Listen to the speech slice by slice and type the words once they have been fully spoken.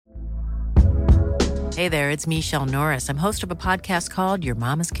Hey there, it's Michelle Norris. I'm host of a podcast called Your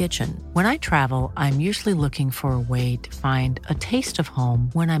Mama's Kitchen. When I travel, I'm usually looking for a way to find a taste of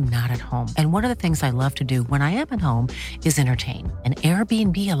home when I'm not at home. And one of the things I love to do when I am at home is entertain. And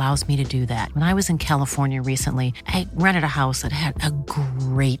Airbnb allows me to do that. When I was in California recently, I rented a house that had a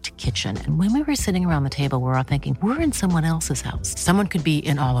great kitchen. And when we were sitting around the table, we were all thinking, we're in someone else's house. Someone could be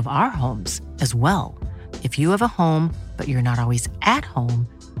in all of our homes as well. If you have a home, but you're not always at home,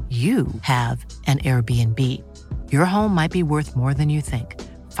 you have an Airbnb. Your home might be worth more than you think.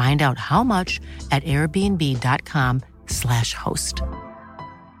 Find out how much at airbnb.com/host.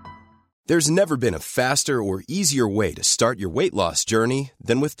 There's never been a faster or easier way to start your weight loss journey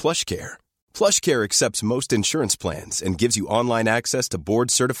than with PlushCare. PlushCare accepts most insurance plans and gives you online access to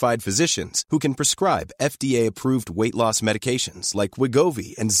board-certified physicians who can prescribe FDA-approved weight loss medications like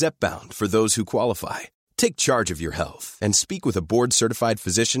Wegovy and Zepbound for those who qualify. Take charge of your health and speak with a board-certified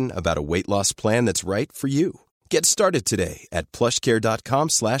physician about a weight loss plan that's right for you. Get started today at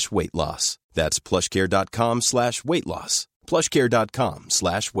plushcare.com/weight loss. That's plushcare.com/weight loss.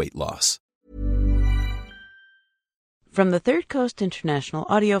 plushcare.com/weight loss. From the Third Coast International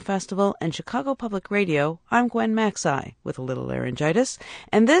Audio Festival and Chicago Public Radio, I'm Gwen Maxey with a little laryngitis,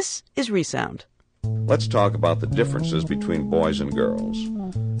 and this is Resound. Let's talk about the differences between boys and girls.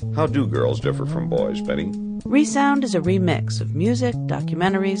 How do girls differ from boys, Betty? Resound is a remix of music,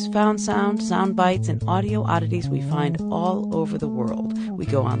 documentaries, found sound bites, and audio oddities we find all over the world. We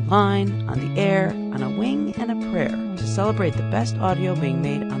go online, on the air, on a wing and a prayer to celebrate the best audio being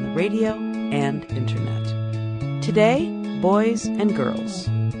made on the radio and internet. Today, boys and girls.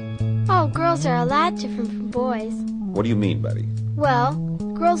 Oh, girls are a lot different from boys. What do you mean, Betty? Well,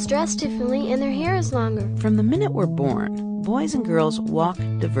 girls dress differently and their hair is longer. From the minute we're born, boys and girls walk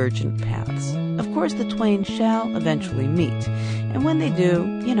divergent paths. Of course, the twain shall eventually meet. And when they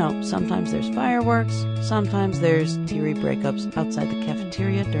do, sometimes there's fireworks, sometimes there's teary breakups outside the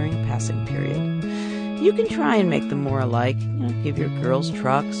cafeteria during a passing period. You can try and make them more alike, give your girls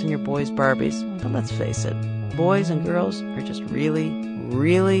trucks and your boys Barbies, but let's face it, boys and girls are just really,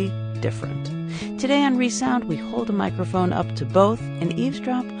 really different. Today on Resound, we hold a microphone up to both and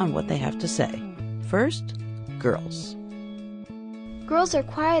eavesdrop on what they have to say. First, girls. Girls are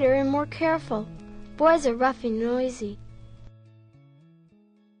quieter and more careful. Boys are rough and noisy.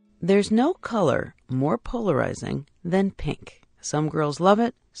 There's no color more polarizing than pink. Some girls love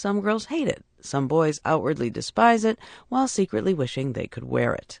it, some girls hate it. Some boys outwardly despise it, while secretly wishing they could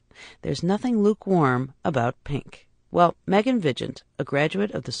wear it. There's nothing lukewarm about pink. Well, Megan Vigent, a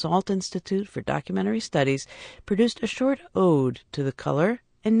graduate of the Salt Institute for Documentary Studies, produced a short ode to the color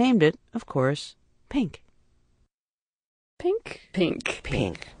and named it, of course, pink. Pink. Pink.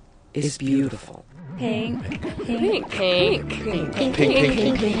 Pink is beautiful. Pink. Pink. Pink. Pink.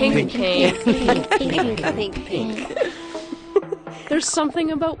 Pink. Pink. There's something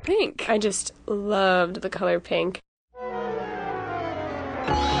about pink. I just loved the color pink.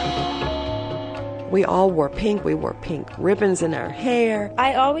 We all wore pink. We wore pink ribbons in our hair.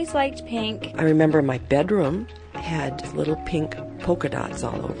 I always liked pink. I remember my bedroom had little pink polka dots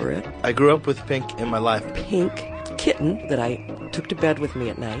all over it. I grew up with pink in my life. Pink kitten that I took to bed with me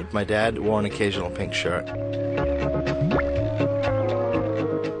at night. My dad wore an occasional pink shirt.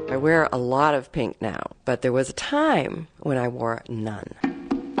 I wear a lot of pink now, but there was a time when I wore none.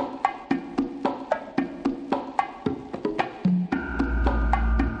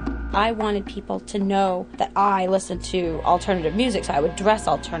 I wanted people to know that I listened to alternative music, so I would dress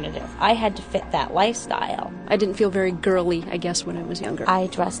alternative. I had to fit that lifestyle. I didn't feel very girly, I guess, when I was younger. I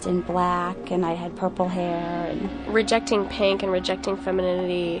dressed in black, and I had purple hair. And rejecting pink and rejecting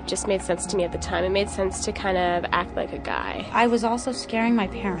femininity just made sense to me at the time. It made sense to kind of act like a guy. I was also scaring my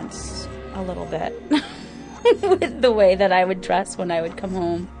parents a little bit. With the way that I would dress when I would come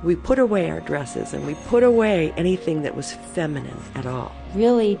home. We put away our dresses and we put away anything that was feminine at all.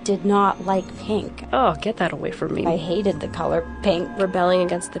 Really did not like pink. Oh, get that away from me. I hated the color pink. Rebelling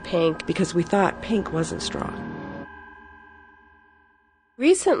against the pink. Because we thought pink wasn't strong.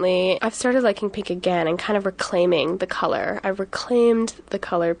 Recently, I've started liking pink again and kind of reclaiming the color. I reclaimed the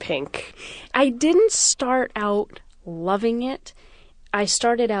color pink. I didn't start out loving it. I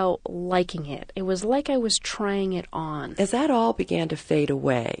started out liking it. It was like I was trying it on. As that all began to fade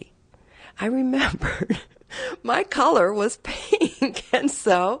away, I remembered my color was pink, and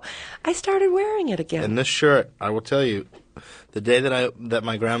so I started wearing it again. And this shirt, I will tell you, the day that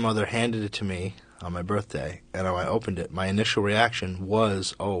my grandmother handed it to me on my birthday, and I opened it, my initial reaction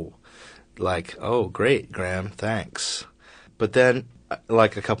was, oh, great, Gram, thanks. But then,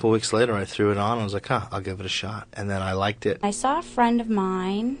 like a couple of weeks later, I threw it on. I was like, I'll give it a shot. And then I liked it. I saw a friend of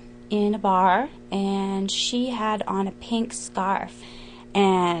mine in a bar, and she had on a pink scarf.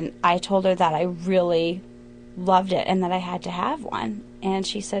 And I told her that I really loved it and that I had to have one. And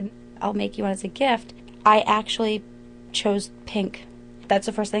she said, I'll make you one as a gift. I actually chose pink. That's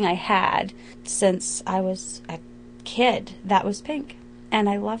the first thing I had since I was a kid. That was pink. And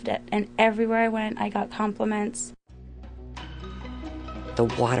I loved it. And everywhere I went, I got compliments. The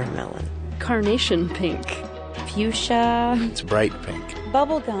watermelon. Carnation pink. Fuchsia. It's bright pink.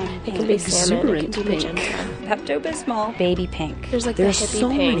 Bubblegum pink. It can be salmon, it can be Exuberant magenta. Pepto-Bismol. Baby pink. There's like There's the hippie so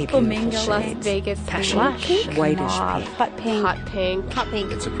pink, many beautiful Flamingo Las shades. Vegas Passion pink, pink. Whitish Mauve. pink. Hot pink. hot pink. Hot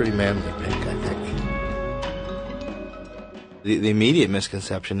pink. It's a pretty manly pink, I think. The immediate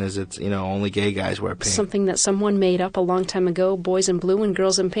misconception is it's, only gay guys wear pink. Something that someone made up a long time ago, boys in blue and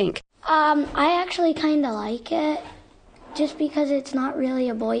girls in pink. I actually kind of like it, just because it's not really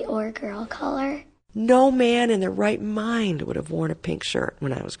a boy or girl color. No man in their right mind would have worn a pink shirt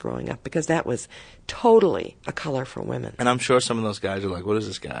when I was growing up, because that was totally a color for women. And I'm sure some of those guys are like, what is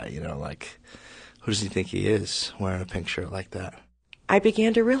this guy? Who does he think he is wearing a pink shirt like that? I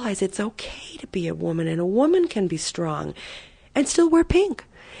began to realize it's okay to be a woman, and a woman can be strong and still wear pink.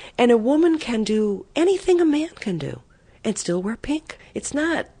 And a woman can do anything a man can do and still wear pink. It's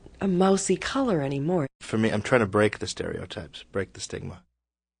not a mousy color anymore. For me, I'm trying to break the stereotypes, break the stigma.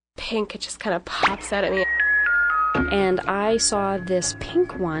 Pink, it just kind of pops out at me. And I saw this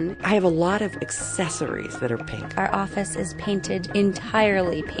pink one. I have a lot of accessories that are pink. Our office is painted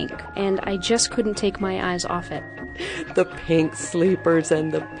entirely pink. And I just couldn't take my eyes off it. The pink sleepers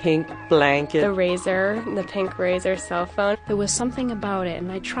and the pink blanket. The pink razor cell phone. There was something about it,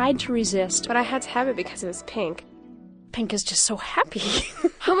 and I tried to resist. But I had to have it because it was pink. Pink is just so happy.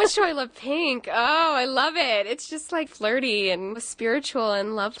 How much do I love pink? Oh, I love it. It's just like flirty and spiritual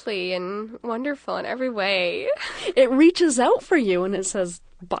and lovely and wonderful in every way. It reaches out for you and it says,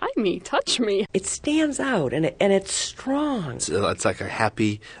 buy me, touch me. It stands out, and it's strong. It's like a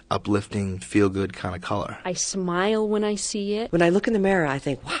happy, uplifting, feel-good kind of color. I smile when I see it. When I look in the mirror, I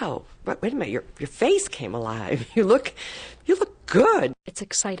think, wow, wait a minute, your face came alive. You look good. It's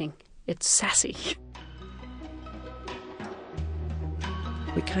exciting. It's sassy.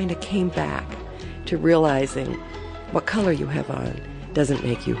 We kind of came back to realizing what color you have on doesn't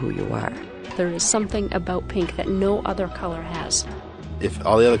make you who you are. There is something about pink that no other color has. If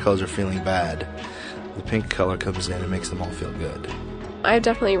all the other colors are feeling bad, the pink color comes in and makes them all feel good. I've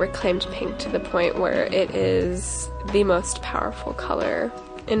definitely reclaimed pink to the point where it is the most powerful color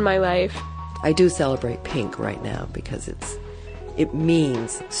in my life. I do celebrate pink right now because it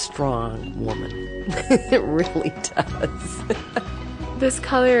means strong woman. It really does. This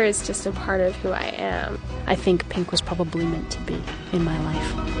color is just a part of who I am. I think pink was probably meant to be in my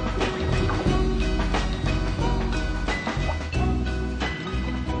life.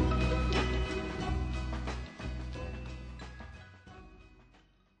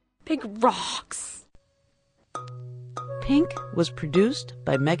 Pink rocks. Pink was produced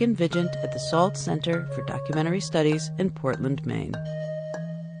by Megan Vigent at the Salt Center for Documentary Studies in Portland, Maine.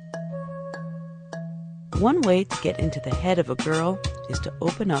 One way to get into the head of a girl is to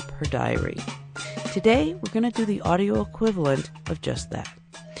open up her diary. Today, we're going to do the audio equivalent of just that.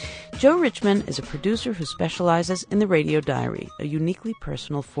 Joe Richman is a producer who specializes in the radio diary, a uniquely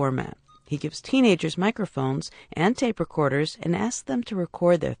personal format. He gives teenagers microphones and tape recorders and asks them to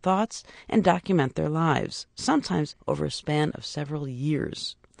record their thoughts and document their lives, sometimes over a span of several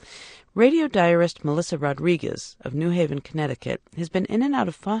years. Radio diarist Melissa Rodriguez of New Haven, Connecticut, has been in and out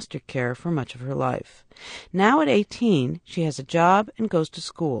of foster care for much of her life. Now at 18, she has a job and goes to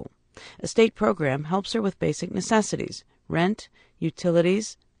school. A state program helps her with basic necessities, rent,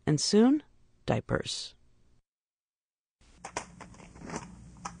 utilities, and soon, diapers.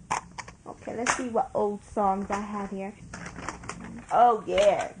 Okay, let's see what old songs I have here. Oh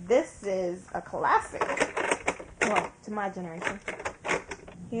yeah, this is a classic. Well, to my generation.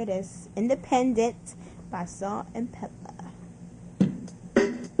 Here it is, Independent by Salt and Pepper.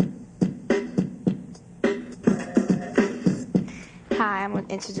 Hi, I'm going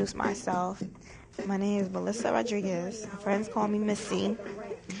to introduce myself. My name is Melissa Rodriguez. My friends call me Missy.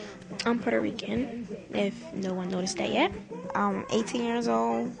 I'm Puerto Rican, if no one noticed that yet. I'm 18 years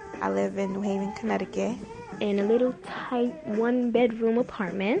old. I live in New Haven, Connecticut. In a little tight one-bedroom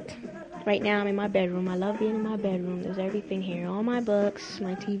apartment. Right now I'm in my bedroom. I love being in my bedroom. There's everything here. All my books,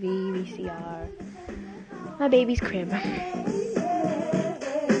 my TV, VCR, my baby's crib.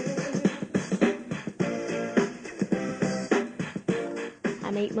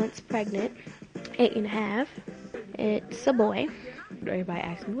 I'm 8 months pregnant, 8.5. It's a boy. Everybody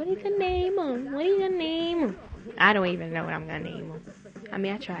asks me, what are you going to name him? What are you going to name him? I don't even know what I'm going to name him. I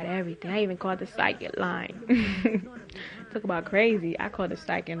mean, I tried everything. I even called the psychic line. Talk about crazy. I called the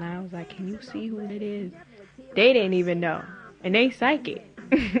psychic line. I was like, can you see who it is? They didn't even know. And they psychic.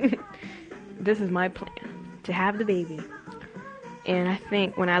 This is my plan, to have the baby. And I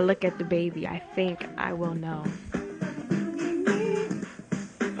think when I look at the baby, I think I will know. And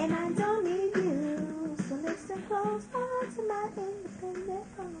I don't need you, so listen close to my independent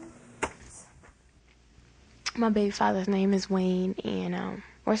voice. My baby father's name is Wayne, and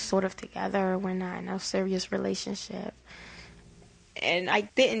we're sort of together. We're not in a serious relationship. And I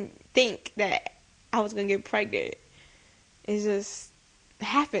didn't think that I was going to get pregnant. It just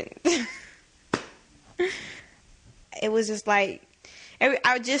happened. It was just like,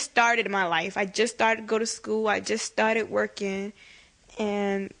 I just started my life. I just started to go to school. I just started working.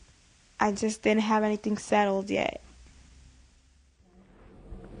 And I just didn't have anything settled yet.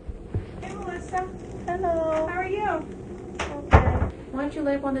 Hey, Melissa. Hello. How are you? Okay. Why don't you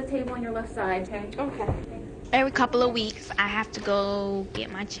lay up on the table on your left side, okay? Okay. Every couple of weeks, I have to go get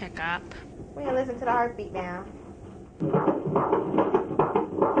my checkup. We're going to listen to the heartbeat now.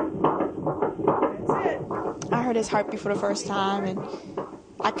 That's it. I heard his heartbeat for the first time, and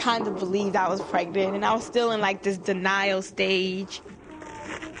I kind of believed I was pregnant, and I was still in like this denial stage.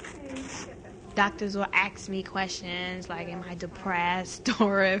 Doctors will ask me questions like, am I depressed,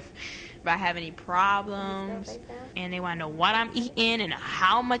 or if I have any problems, and they want to know what I'm eating and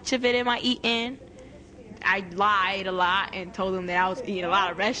how much of it am I eating. I lied a lot and told them that I was eating a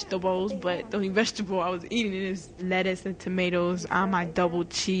lot of vegetables, but the only vegetable I was eating is lettuce and tomatoes on my double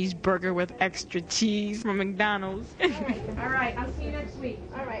cheeseburger with extra cheese from McDonald's. All right. I'll see you next week.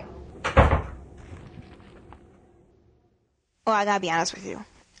 All right. Well, I gotta be honest with you.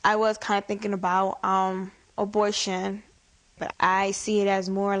 I was kind of thinking about abortion, but I see it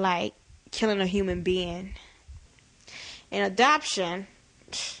as more like killing a human being. And adoption,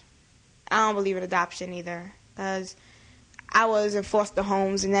 I don't believe in adoption either, because I was in foster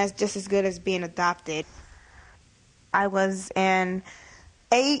homes, and that's just as good as being adopted. I was in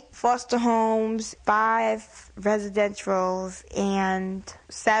 8 foster homes, 5 residentials, and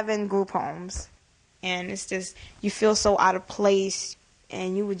 7 group homes. And it's just, you feel so out of place,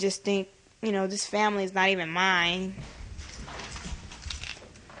 and you would just think, you know, this family is not even mine.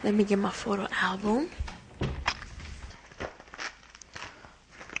 Let me get my photo album.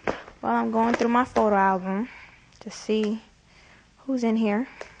 Well, I'm going through my photo album to see who's in here.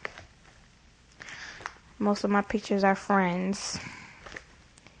 Most of my pictures are friends.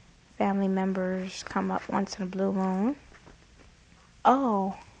 Family members come up once in a blue moon.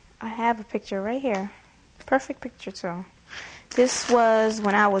 Oh, I have a picture right here. Perfect picture, too. This was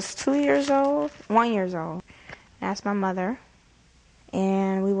when I was 1 years old. That's my mother.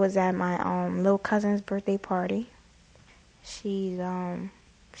 And we was at my little cousin's birthday party. She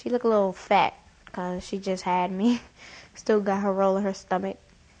looked a little fat because she just had me. Still got her roll in her stomach.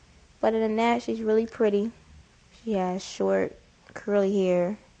 But other than that, she's really pretty. She has short, curly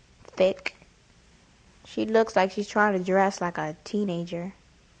hair, thick. She looks like she's trying to dress like a teenager,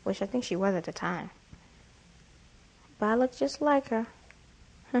 which I think she was at the time. But I look just like her.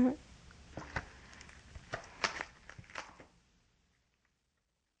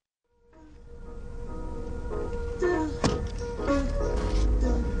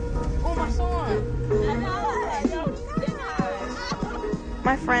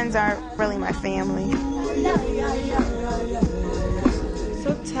 My friends are really my family.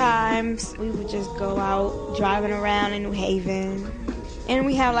 Sometimes we would just go out driving around in New Haven, and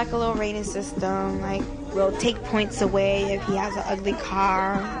we have like a little rating system. Like, we'll take points away if he has an ugly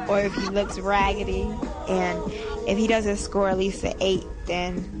car or if he looks raggedy. And if he doesn't score at least an 8,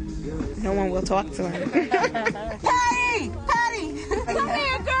 then no one will talk to him. Patty! Come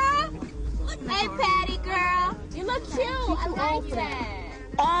here, girl! Hey, Patty, girl. You look cute. I like that.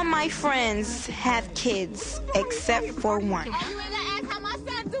 All my friends have kids except for one. You ain't gonna ask how my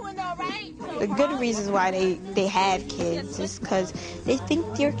son's doing though, right? The good reasons why they have kids is because they think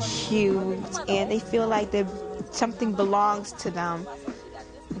they're cute and they feel like something belongs to them.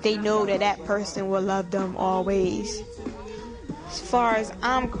 They know that that person will love them always. As far as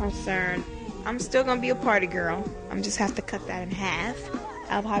I'm concerned, I'm still gonna be a party girl. I'm just have to cut that in half.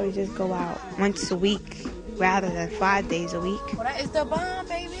 I'll probably just go out once a week rather than 5 days a week. Well, that is the bomb,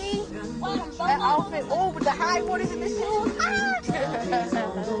 baby. That outfit, with the high waters in the shoes.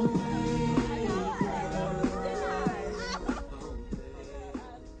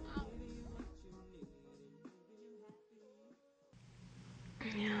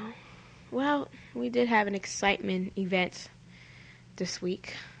 Yeah. Well, we did have an excitement event this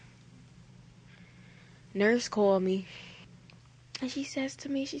week. Nurse called me. And she says to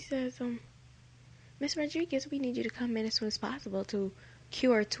me, Miss Rodriguez, we need you to come in as soon as possible to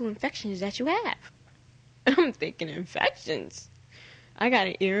cure 2 infections that you have. And I'm thinking, infections? I got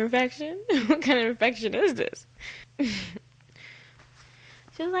an ear infection? What kind of infection is this?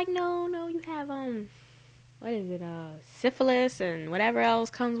 She was like, no, you have, what is it, syphilis and whatever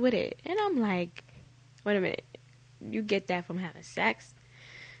else comes with it. And I'm like, wait a minute, you get that from having sex?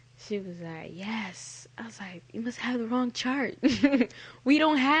 She was like, yes. I was like, you must have the wrong chart. We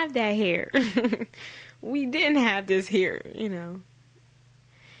don't have that here. We didn't have this here, you know.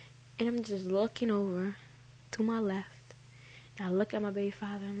 And I'm just looking over to my left. And I look at my baby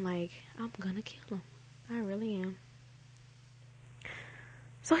father. I'm like, I'm going to kill him. I really am.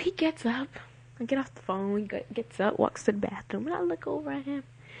 So he gets up. I get off the phone. He gets up, walks to the bathroom. And I look over at him.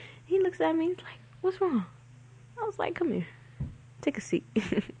 He looks at me. He's like, what's wrong? I was like, come here. Take a seat.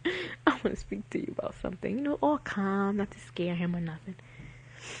 I want to speak to you about something. You know, all calm, not to scare him or nothing.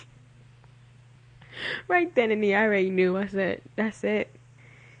 Right then and there, I already knew. I said, that's it.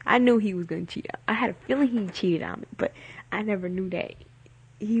 I knew he was going to cheat. I had a feeling he cheated on me, but I never knew that.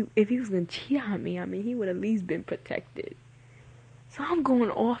 If he was going to cheat on me, I mean, he would at least been protected. So I'm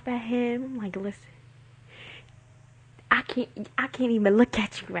going off at him. I'm like, listen, I can't even look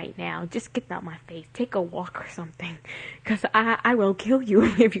at you right now. Just get out my face. Take a walk or something. Because I will kill you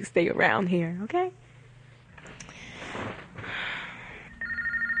if you stay around here, okay?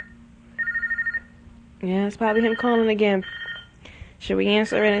 Yeah, it's probably him calling again. Should we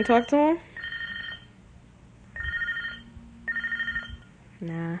answer it and talk to him?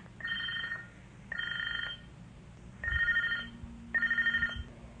 Nah.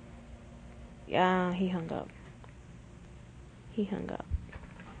 Yeah, he hung up. He hung up.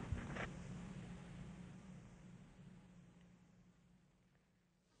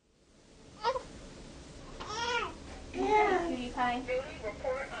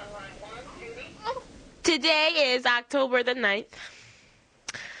 Today is October the 9th.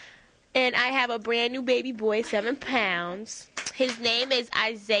 And I have a brand new baby boy, 7 pounds. His name is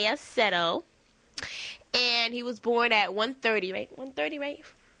Isaiah Seto. And he was born at 1:30, right? 1:30, right?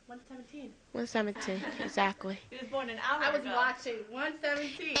 1:17. 1:17, exactly. He was born an hour ago. I was watching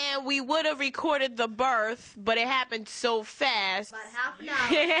 1:17. And we would have recorded the birth, but it happened so fast. About half an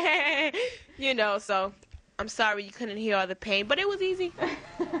hour. You know, so I'm sorry you couldn't hear all the pain, but it was easy.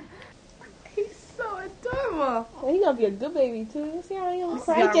 He's so adorable. Well, he's gonna be a good baby too. You see how he gonna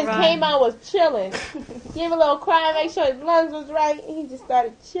cry? He just came out, was chilling. Gave a little cry, make sure his lungs was right, and he just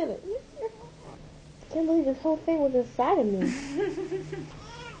started chilling. I can't believe this whole thing was inside of me.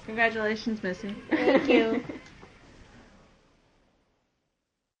 Congratulations, Missy. Thank you.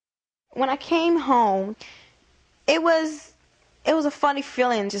 When I came home, it was a funny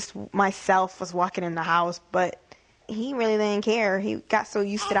feeling. Just myself was walking in the house, but he really didn't care. He got so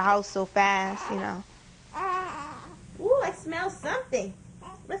used to the house so fast, you know. Ooh, I smell something.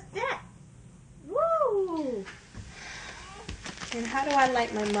 What's that? Woo! And how do I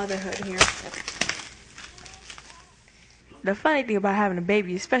like my motherhood here? The funny thing about having a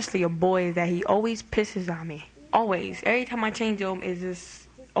baby, especially a boy, is that he always pisses on me. Always. Every time I change him, is just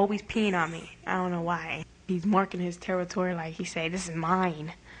always peeing on me. I don't know why. He's marking his territory like he said, this is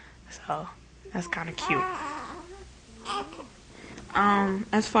mine. So, that's kind of cute.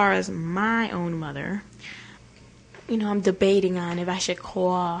 As far as my own mother, you know, I'm debating on if I should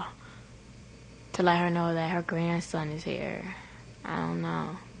call to let her know that her grandson is here. I don't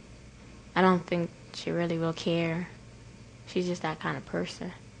know. I don't think she really will care. She's just that kind of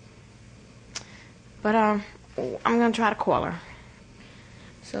person. But I'm gonna try to call her.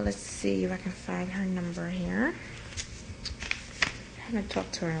 So let's see if I can find her number here. I haven't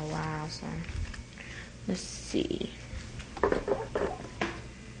talked to her in a while, so let's see.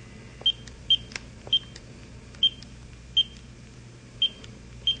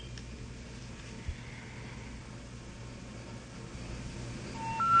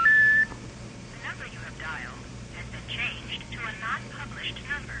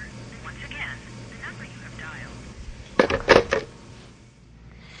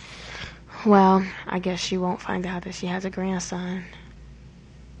 Well, I guess she won't find out that she has a grandson.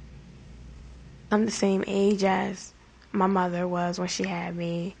 I'm the same age as my mother was when she had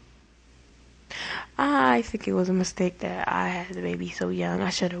me. I think it was a mistake that I had the baby so young.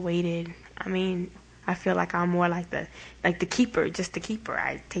 I should have waited. I mean, I feel like I'm more like the keeper, just the keeper.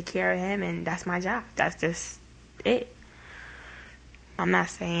 I take care of him, and that's my job. That's just it. I'm not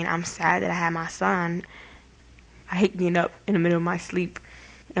saying I'm sad that I had my son. I hate getting up in the middle of my sleep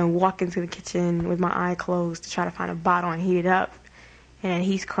and walk into the kitchen with my eye closed to try to find a bottle and heat it up. And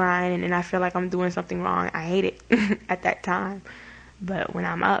he's crying, and I feel like I'm doing something wrong. I hate it at that time. But when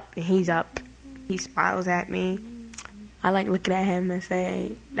I'm up and he's up, he smiles at me. I like looking at him and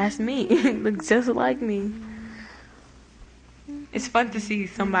say, that's me. He looks just like me. It's fun to see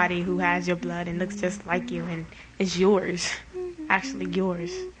somebody who has your blood and looks just like you and it's yours. Actually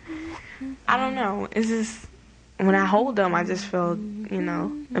yours. I don't know. It's just, when I hold them, I just feel,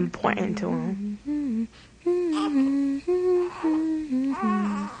 important to them.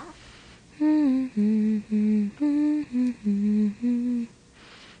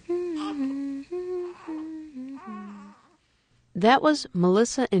 That was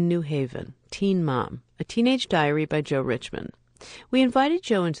Melissa in New Haven, Teen Mom, a teenage diary by Joe Richman. We invited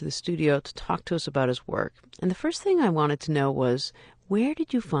Joe into the studio to talk to us about his work, and the first thing I wanted to know was, where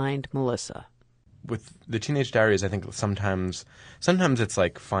did you find Melissa? With the teenage diaries, I think sometimes it's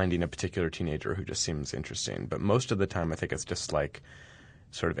like finding a particular teenager who just seems interesting, but most of the time I think it's just like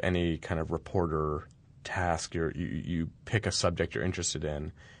sort of any kind of reporter task. You pick a subject you're interested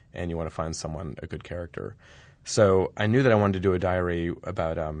in, and you want to find someone, a good character. So I knew that I wanted to do a diary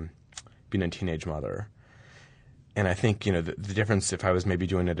about being a teenage mother. And I think, the difference, if I was maybe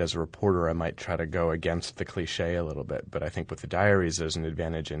doing it as a reporter, I might try to go against the cliche a little bit. But I think with the diaries, there's an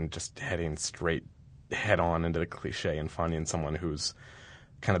advantage in just heading straight head on into the cliche and finding someone who's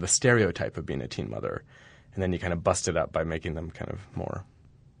kind of the stereotype of being a teen mother. And then you kind of bust it up by making them kind of more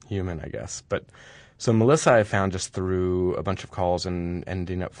human, I guess. But so Melissa I found just through a bunch of calls and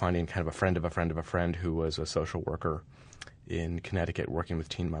ending up finding kind of a friend of a friend of a friend who was a social worker in Connecticut working with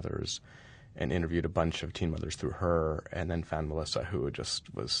teen mothers, and interviewed a bunch of teen mothers through her, and then found Melissa, who just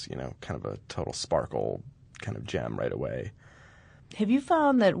was, kind of a total sparkle kind of gem right away. Have you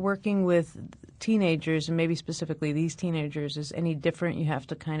found that working with teenagers, and maybe specifically these teenagers, is any different? You have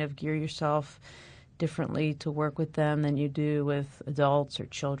to kind of gear yourself differently to work with them than you do with adults or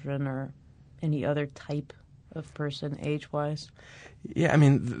children or any other type of person age-wise? Yeah, I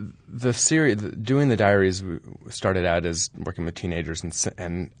mean, the series, doing the diaries started out as working with teenagers,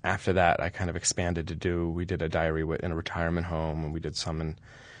 and after that I kind of expanded we did a diary in a retirement home, and we did some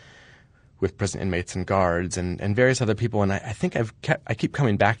with prison inmates and guards and various other people, and I think I keep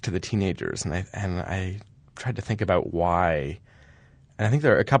coming back to the teenagers, and I tried to think about why, and I think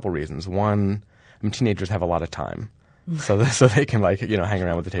there are a couple reasons. One, teenagers have a lot of time, so they can hang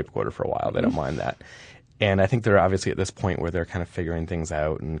around with the tape recorder for a while. They don't mind that. And I think they're obviously at this point where they're kind of figuring things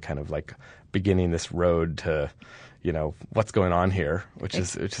out and kind of like beginning this road to, what's going on here, which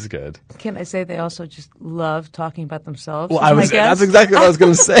is good. Can I say they also just love talking about themselves? Well, that's exactly what I was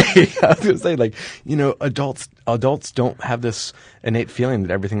going to say. I was going to say, adults don't have this innate feeling that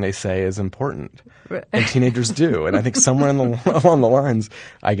everything they say is important, right. And teenagers do. And I think somewhere along the lines,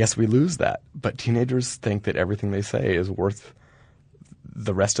 I guess we lose that. But teenagers think that everything they say is worth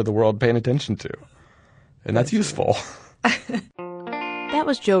the rest of the world paying attention to. And that's useful. That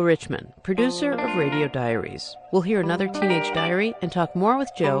was Joe Richman, producer of Radio Diaries. We'll hear another teenage diary and talk more with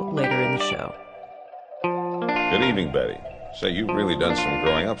Joe later in the show. Good evening, Betty. Say, you've really done some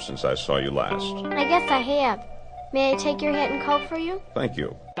growing up since I saw you last. I guess I have. May I take your hat and coat for you? Thank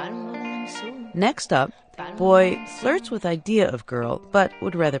you. Next up, boy flirts with idea of girl, but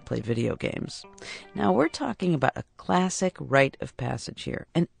would rather play video games. Now we're talking about a classic rite of passage here,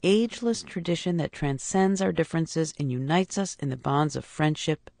 an ageless tradition that transcends our differences and unites us in the bonds of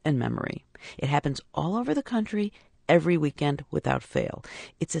friendship and memory. It happens all over the country, every weekend without fail.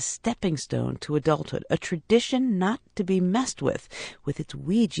 It's a stepping stone to adulthood, a tradition not to be messed with its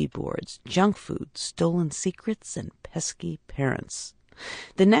Ouija boards, junk food, stolen secrets, and pesky parents.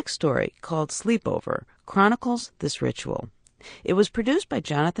 The next story, called Sleepover, chronicles this ritual. It was produced by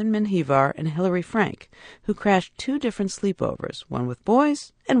Jonathan Menjivar and Hilary Frank, who crashed 2 different sleepovers, one with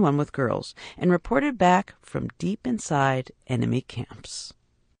boys and one with girls, and reported back from deep inside enemy camps.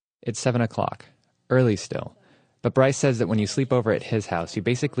 It's 7 o'clock, early still. But Bryce says that when you sleep over at his house, you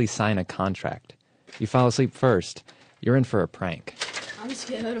basically sign a contract. You fall asleep first, you're in for a prank. I'm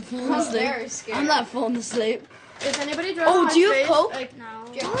scared of falling asleep. I'm not falling asleep. Does anybody draw on my do you have face? Coke? No.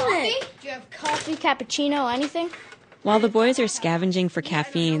 Do you have coffee? Do you have coffee, cappuccino, anything? While the boys are scavenging for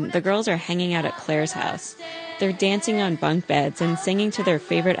caffeine, the girls are hanging out at Claire's house. They're dancing on bunk beds and singing to their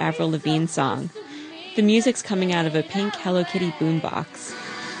favorite Avril Lavigne song. The music's coming out of a pink Hello Kitty boombox.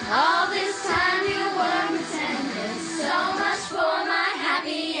 All this time you were pretending, so much for my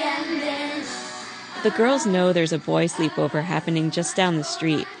happy ending. The girls know there's a boy sleepover happening just down the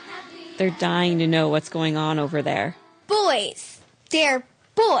street. They're dying to know what's going on over there. Boys, they're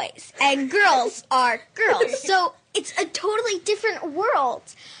boys, and girls are girls. So it's a totally different world.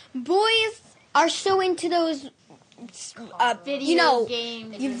 Boys are so into those,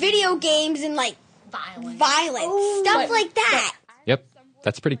 Video games and like violence, stuff like that. Yep,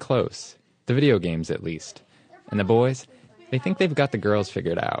 That's pretty close. The video games, at least. And the boys, they think they've got the girls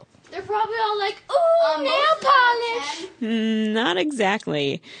figured out. They're probably all like, ooh, nail polish! Not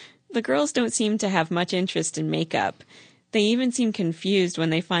exactly. The girls don't seem to have much interest in makeup. They even seem confused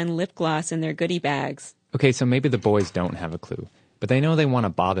when they find lip gloss in their goodie bags. Okay, so maybe the boys don't have a clue, but they know they want to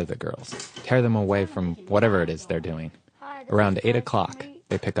bother the girls, tear them away from whatever it is they're doing. Around 8 o'clock,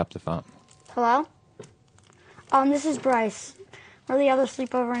 they pick up the phone. Hello? This is Bryce. We're the other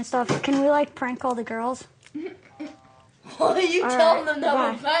sleepover and stuff. Can we, prank call the girls? Why are you telling them that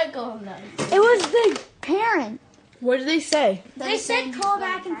we're prank calling them? It was the parent. What did they say? They said call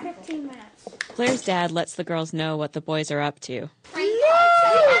back in 15 minutes. Claire's dad lets the girls know what the boys are up to. No! We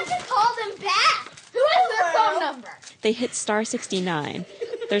have to call them back! Who has their phone number? They hit star 69.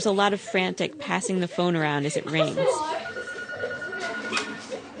 There's a lot of frantic passing the phone around as it rings.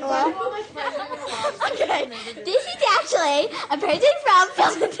 Hello? Okay, this is actually a person from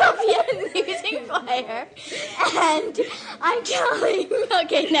Philadelphia Music Player, and I'm calling.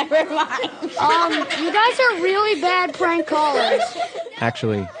 Okay, never mind. You guys are really bad prank callers.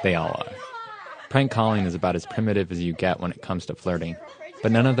 Actually, they all are. Prank calling is about as primitive as you get when it comes to flirting,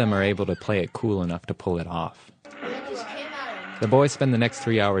 but none of them are able to play it cool enough to pull it off. The boys spend the next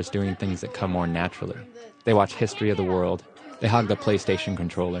 3 hours doing things that come more naturally. They watch History of the World. They hog the PlayStation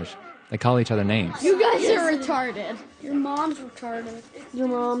controllers. They call each other names. You guys are retarded. Your mom's retarded. Your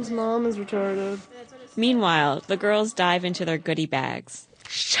mom's mom is retarded. Meanwhile, the girls dive into their goodie bags.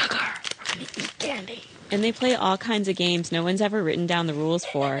 Sugar. I'm gonna eat candy. And they play all kinds of games no one's ever written down the rules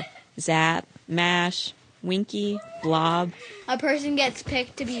for. Zap, Mash, Winky, Blob. A person gets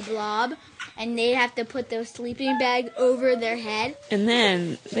picked to be Blob, and they have to put their sleeping bag over their head. And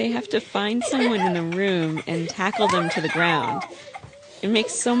then they have to find someone in the room and tackle them to the ground. It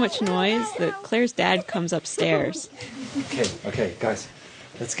makes so much noise that Claire's dad comes upstairs. Okay, guys.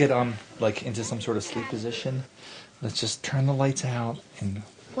 Let's get into some sort of sleep position. Let's just turn the lights out and...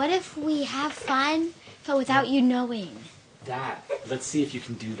 What if we have fun, but without you knowing? Let's see if you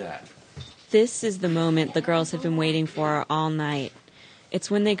can do that. This is the moment the girls have been waiting for all night.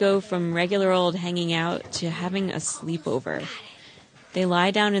 It's when they go from regular old hanging out to having a sleepover. They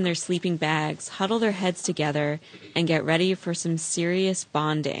lie down in their sleeping bags, huddle their heads together, and get ready for some serious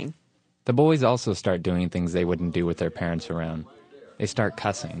bonding. The boys also start doing things they wouldn't do with their parents around. They start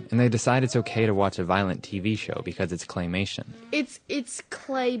cussing, and they decide it's okay to watch a violent TV show because it's claymation. It's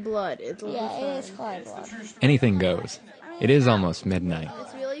clay blood. It is clay blood. Anything goes. It is almost midnight.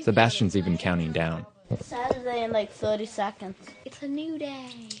 Sebastian's even counting down. Saturday in 30 seconds. It's a new day.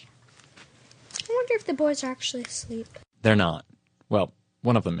 I wonder if the boys are actually asleep. They're not. Well,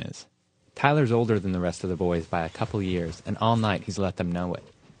 one of them is. Tyler's older than the rest of the boys by a couple years, and all night he's let them know it.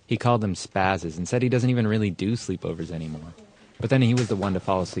 He called them spazzes and said he doesn't even really do sleepovers anymore. But then he was the one to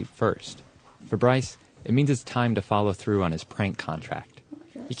fall asleep first. For Bryce, it means it's time to follow through on his prank contract.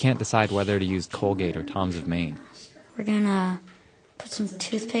 He can't decide whether to use Colgate or Tom's of Maine. We're gonna put some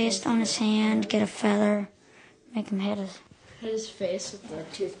toothpaste on his hand, get a feather, make him hit his face with the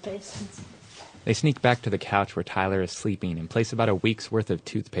toothpaste. They sneak back to the couch where Tyler is sleeping and place about a week's worth of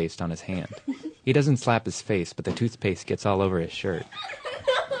toothpaste on his hand. He doesn't slap his face, but the toothpaste gets all over his shirt.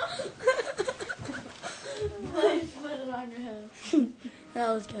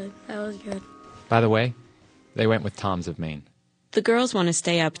 That was good. By the way, they went with Tom's of Maine. The girls want to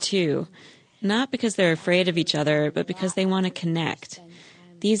stay up too, not because they're afraid of each other, but because they want to connect.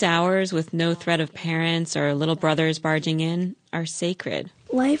 These hours with no threat of parents or little brothers barging in are sacred.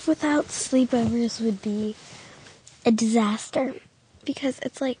 Life without sleepovers would be a disaster because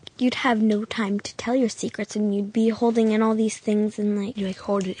it's like you'd have no time to tell your secrets and you'd be holding in all these things and you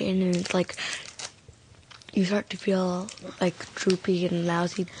hold it in and it's you start to feel droopy and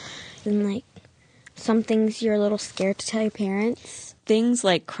lousy. And some things you're a little scared to tell your parents. Things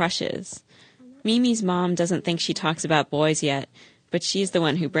like crushes. Mimi's mom doesn't think she talks about boys yet, but she's the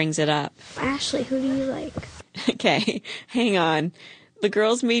one who brings it up. Ashley, who do you like? Okay, hang on. The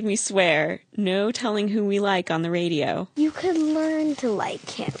girls made me swear, no telling who we like on the radio. You could learn to like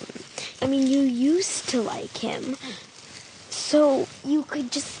him. I mean, you used to like him. So you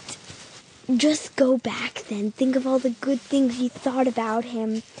could just go back then. Think of all the good things you thought about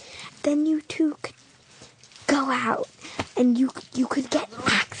him. Then you two could go out and you could get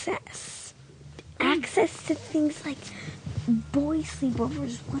access. Access to things like boy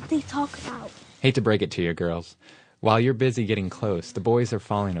sleepovers, what they talk about. Hate to break it to you, girls. While you're busy getting close, the boys are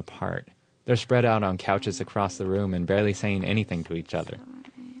falling apart. They're spread out on couches across the room and barely saying anything to each other.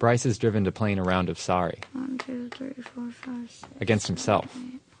 Bryce is driven to playing a round of Sorry. 1, 2, 3, 4, 5, 6, against himself.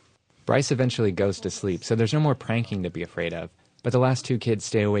 Bryce eventually goes to sleep, so there's no more pranking to be afraid of. But the last two kids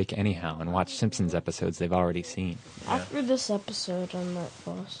stay awake anyhow and watch Simpsons episodes they've already seen. After this episode, I might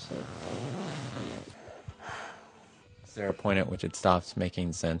fall asleep. Is there a point at which it stops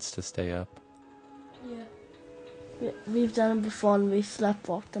making sense to stay up? Yeah. We've done it before and we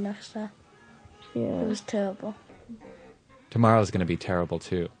sleepwalked the next day. Yeah. It was terrible. Tomorrow's going to be terrible,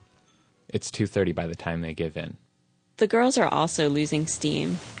 too. It's 2:30 by the time they give in. The girls are also losing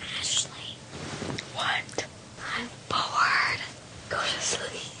steam. Ashley. What? I'm bored. Go to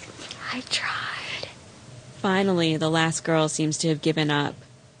sleep. I tried. Finally, the last girl seems to have given up.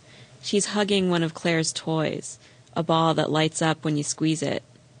 She's hugging one of Claire's toys, a ball that lights up when you squeeze it.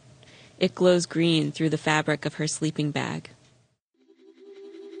 It glows green through the fabric of her sleeping bag.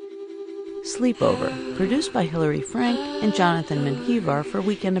 Sleepover, produced by Hilary Frank and Jonathan Menjivar for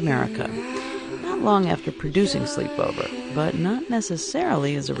Weekend America. Not long after producing Sleepover, but not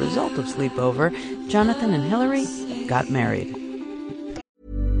necessarily as a result of Sleepover, Jonathan and Hilary got married.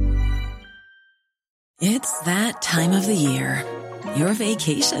 It's that time of the year. Your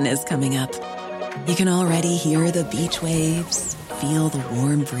vacation is coming up. You can already hear the beach waves, feel the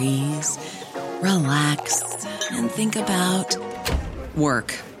warm breeze, relax, and think about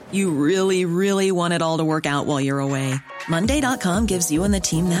work. You really, really want it all to work out while you're away. Monday.com gives you and the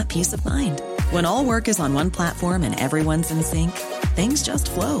team that peace of mind. When all work is on one platform and everyone's in sync, things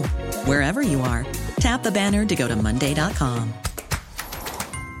just flow. Wherever you are, tap the banner to go to Monday.com.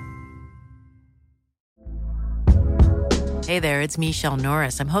 Hey there, it's Michelle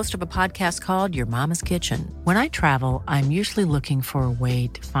Norris. I'm host of a podcast called Your Mama's Kitchen. When I travel, I'm usually looking for a way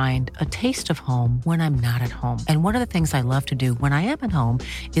to find a taste of home when I'm not at home. And one of the things I love to do when I am at home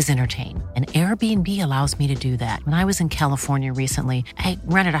is entertain. And Airbnb allows me to do that. When I was in California recently, I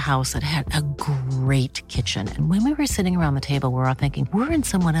rented a house that had a great kitchen. And when we were sitting around the table, we were all thinking, we're in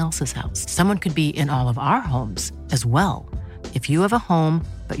someone else's house. Someone could be in all of our homes as well. If you have a home,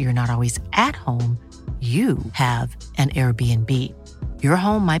 but you're not always at home, you have an Airbnb. Your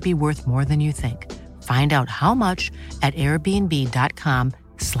home might be worth more than you think. Find out how much at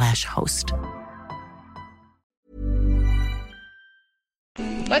airbnb.com/host.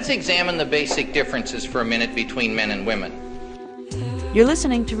 Let's examine the basic differences for a minute between men and women. You're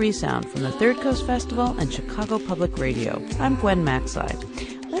listening to Resound from the Third Coast Festival and Chicago Public Radio. I'm Gwen Maxide.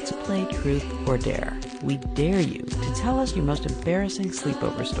 Let's play Truth or Dare. We dare you to tell us your most embarrassing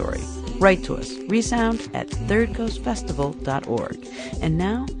sleepover story. Write to us, resound@thirdcoastfestival.org. And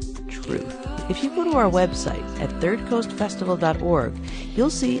now, Truth. If you go to our website at thirdcoastfestival.org, you'll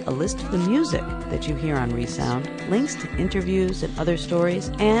see a list of the music that you hear on Resound, links to interviews and other stories,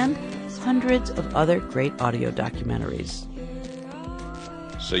 and hundreds of other great audio documentaries.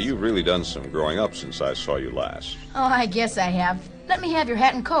 So you've really done some growing up since I saw you last. Oh, I guess I have. Let me have your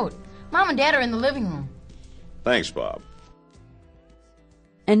hat and coat. Mom and Dad are in the living room. Thanks, Bob.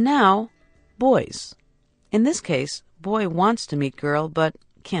 And now, boys. In this case, boy wants to meet girl, but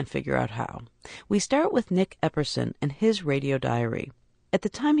can't figure out how. We start with Nick Epperson and his radio diary. At the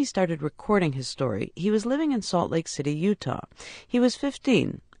time he started recording his story, he was living in Salt Lake City, Utah. He was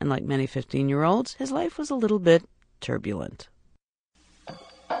 15, and like many 15-year-olds, his life was a little bit turbulent.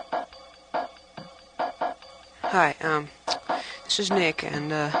 Hi, this is Nick,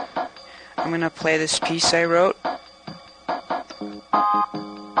 and I'm gonna play this piece I wrote.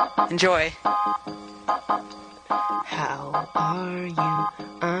 Enjoy. How are you?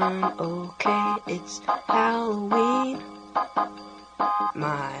 I'm okay. It's Halloween.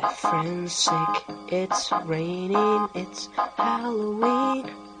 My friend's sick. It's raining. It's Halloween.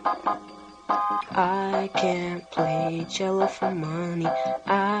 I can't play cello for money.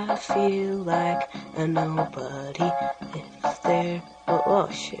 I feel like a nobody. If there... Oh,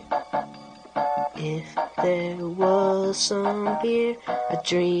 shit. If there was some beer, I'd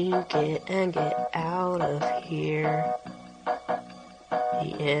drink it and get out of here.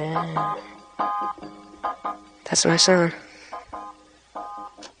 Yeah. That's my son.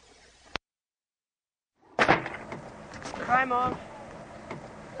 Hi, Mom.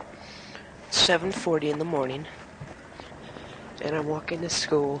 7:40 in the morning, and I'm walking to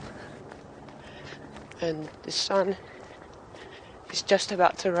school, and the sun is just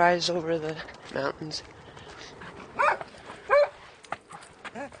about to rise over the mountains.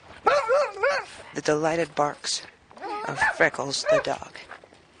 The delighted barks of Freckles the dog.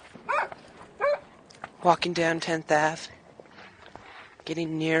 Walking down 10th Ave,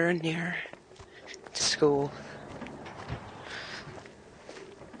 getting nearer and nearer to school.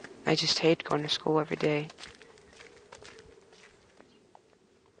 I just hate going to school every day.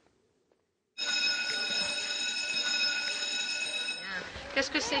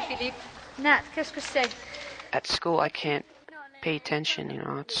 Qu'est-ce que c'est, Philippe? Nat, qu'est-ce que c'est? At school, I can't pay attention, you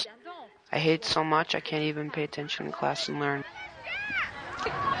know. I hate it so much I can't even pay attention in class and learn.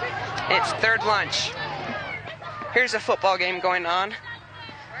 It's third lunch. Here's a football game going on.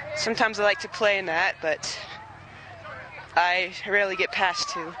 Sometimes I like to play in that, but I rarely get past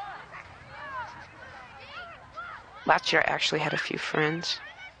two. Last year I actually had a few friends,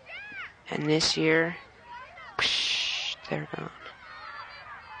 and this year, they're gone.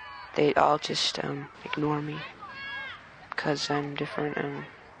 They all just ignore me because I'm different, and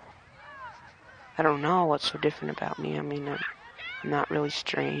I don't know what's so different about me. I mean, I'm not really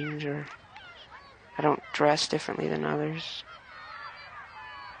strange, or I don't dress differently than others.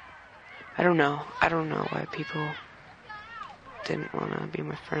 I don't know why people didn't want to be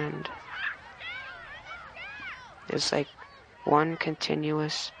my friend. It was like one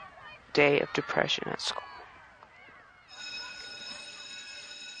continuous day of depression at school.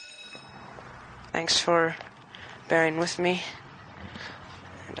 Thanks for bearing with me,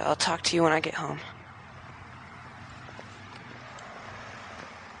 and I'll talk to you when I get home.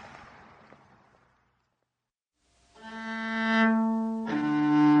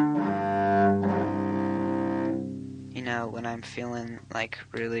 You know, when I'm feeling like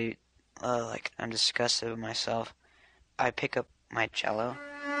really, like I'm disgusted with myself, I pick up my cello.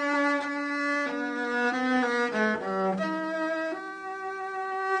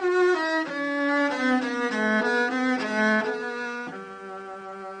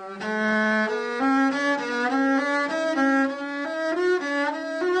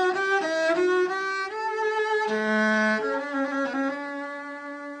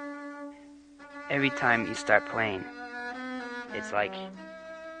 Every time you start playing, it's like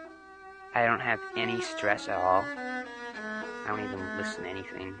I don't have any stress at all. I don't even listen to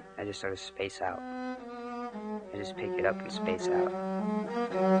anything. I just sort of space out. I just pick it up and space out.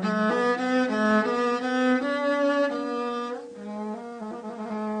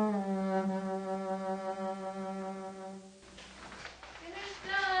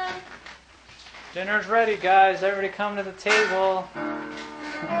 Dinner's ready, guys. Everybody come to the table.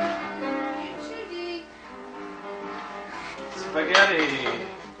 Spaghetti.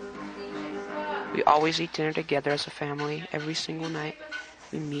 We always eat dinner together as a family every single night.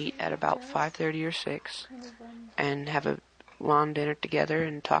 We meet at about 5:30 or 6 and have a long dinner together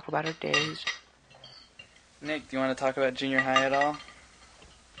and talk about our days. Nick, do you want to talk about junior high at all?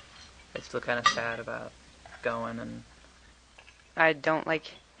 I feel kind of sad about going, and I don't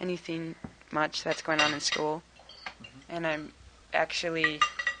like anything much that's going on in school, and I'm actually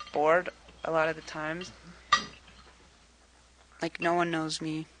bored a lot of the times. Like, no one knows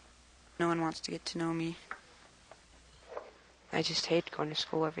me. No one wants to get to know me. I just hate going to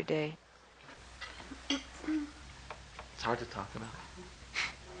school every day. It's hard to talk about.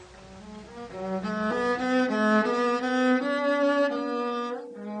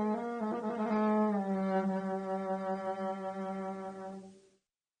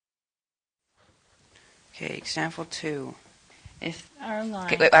 Okay, example 2. If our line.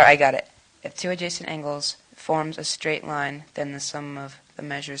 Okay, wait, I got it. If two adjacent angles forms a straight line, then the sum of the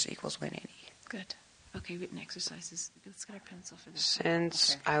measures equals 180. Good. Okay, written exercises. Let's get our pencil for this.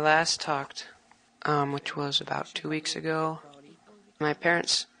 Since I last talked, which was about 2 weeks ago, my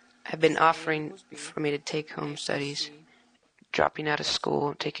parents have been offering for me to take home studies, dropping out of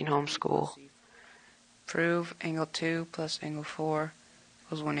school, taking home school. Prove angle 2 plus angle 4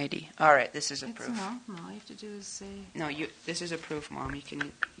 equals 180. All right, this is a proof. No, all you have to do is say... No, this is a proof, Mom. You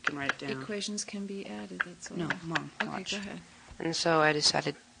can write it down. Equations can be added, that's all. No, Mom, okay, watch. Go ahead. And so I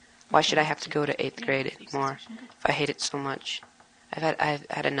decided, why should I have to go to 8th grade anymore if I hate it so much? I've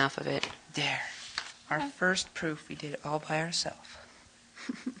had enough of it. There. Our first proof, we did it all by ourselves.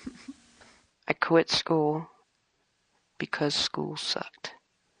 I quit school because school sucked.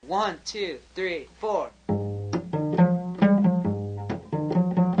 1, 2, 3, 4.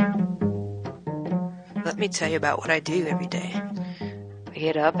 Let me tell you about what I do every day. I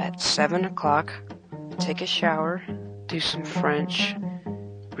get up at 7 o'clock, take a shower, do some French,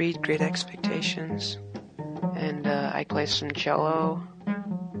 read Great Expectations, and I play some cello.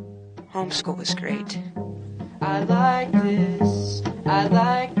 Homeschool was great. I like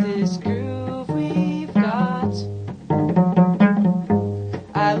this groove we've got.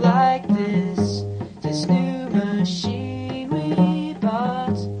 I like this new machine we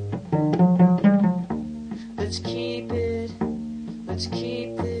bought. Let's keep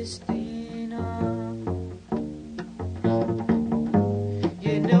this thing up.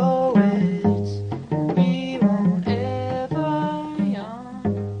 You know it, we won't ever yawn.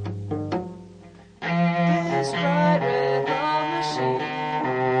 This bright red love machine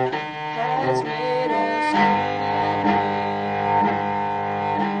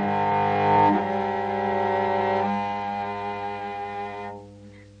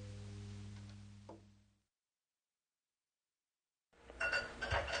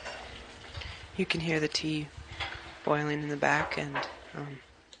You can hear the tea boiling in the back, and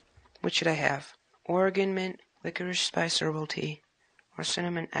what should I have? Oregon mint, licorice spice herbal tea, or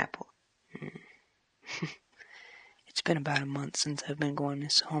cinnamon apple? It's been about a month since I've been going to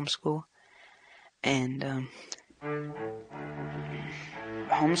homeschool, and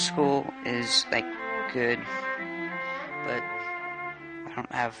homeschool is like good, but I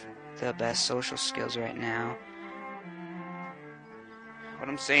don't have the best social skills right now. What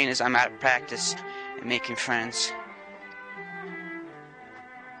I'm saying is I'm out of practice at making friends.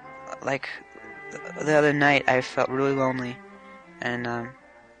 Like the other night, I felt really lonely, and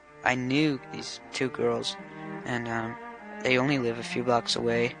I knew these two girls, and they only live a few blocks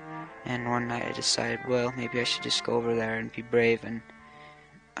away. And one night I decided, well, maybe I should just go over there and be brave. And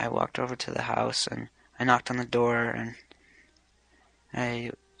I walked over to the house, and I knocked on the door, and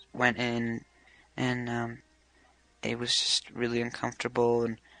I went in, and it was just really uncomfortable.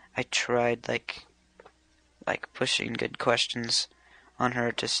 And I tried like pushing good questions on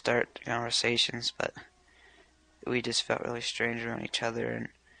her to start conversations, but we just felt really strange around each other,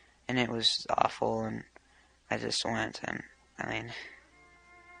 and it was awful. And I just went, and I mean,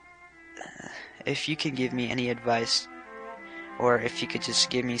 if you could give me any advice, or if you could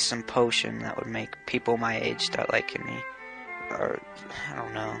just give me some potion that would make people my age start liking me, or I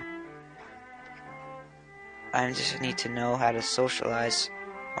don't know. I just need to know how to socialize.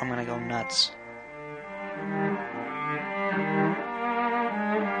 I'm gonna go nuts.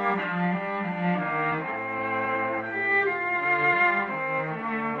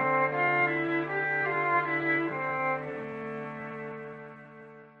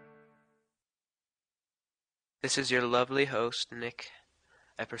 This is your lovely host, Nick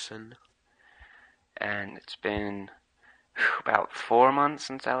Epperson, and it's been about 4 months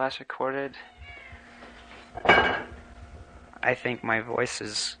since I last recorded. I think my voice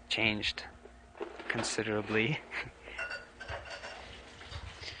has changed considerably.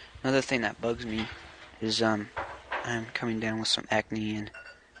 Another thing that bugs me is I'm coming down with some acne, and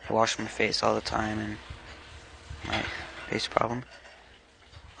I wash my face all the time, and my face problem.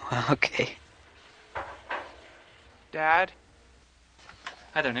 Well, okay. Dad?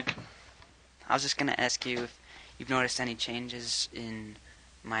 Hi there, Nick. I was just going to ask you if you've noticed any changes in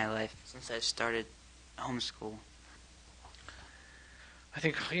my life since I started homeschool. I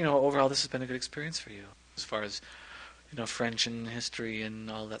think, overall this has been a good experience for you, as far as, French and history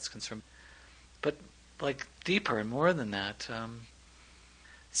and all that's concerned. But, deeper and more than that,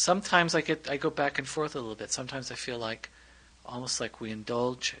 sometimes I go back and forth a little bit. Sometimes I feel almost like we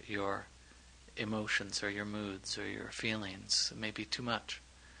indulge your emotions or your moods or your feelings, maybe too much.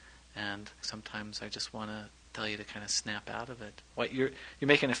 And sometimes I just want to tell you to kind of snap out of it. What you're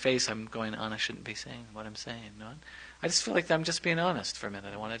making a face. I'm going on. I shouldn't be saying what I'm saying. No, I just feel like I'm just being honest for a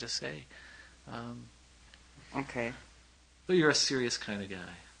minute. I want to just say, okay. But you're a serious kind of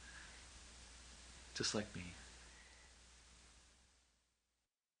guy, just like me.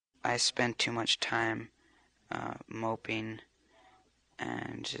 I spend too much time moping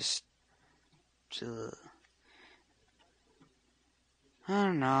and just I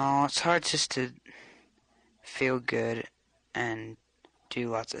don't know. It's hard just to feel good and do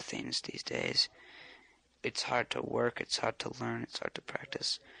lots of things these days. It's hard to work, it's hard to learn, it's hard to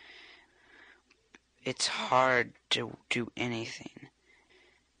practice. It's hard to do anything.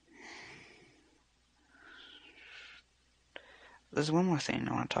 There's one more thing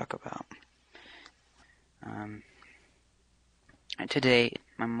I want to talk about. Today,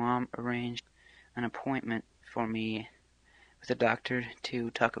 my mom arranged an appointment for me with a doctor to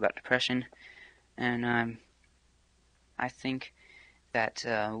talk about depression, and I think that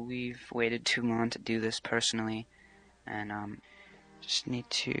we've waited too long to do this personally, and just need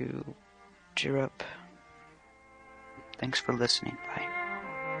to cheer up. Thanks for listening. Bye.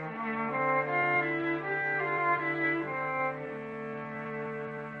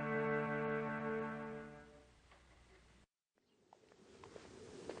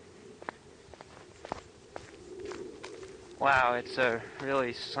 Wow, it's a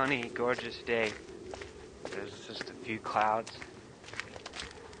really sunny, gorgeous day. There's just a few clouds.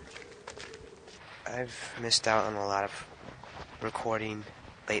 I've missed out on a lot of recording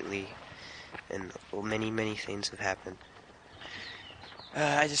lately, and many things have happened.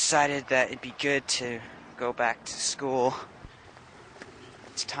 I decided that it'd be good to go back to school.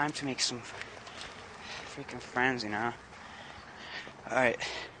 It's time to make some freaking friends, Alright.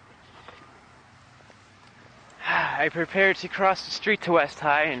 I prepare to cross the street to West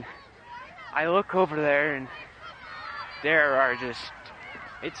High, and I look over there, and there are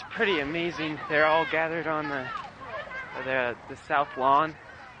it's pretty amazing. They're all gathered on the south lawn,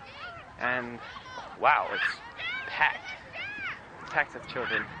 And wow, it's packed. Packed with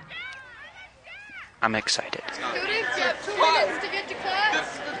children. I'm excited. Students, you have 2 minutes to get to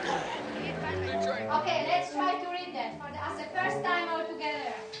class. Okay, let's try to read that as the first time all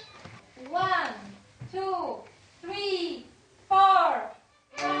together. 1, 2, 3, 4.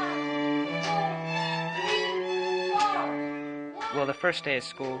 1, 2, 3, 4. Well, the first day of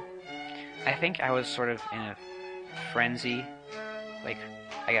school, I think I was sort of in a frenzy. Like,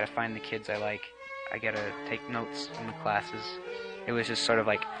 I gotta find the kids I like. I gotta take notes in the classes. It was just sort of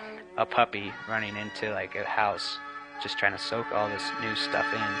like a puppy running into like a house, just trying to soak all this new stuff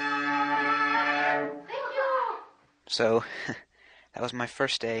in. So, that was my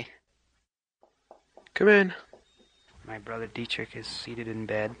first day. Come in. My brother Dietrich is seated in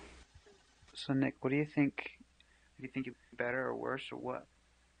bed. So Nick, what do you think? Do you think it's better or worse or what?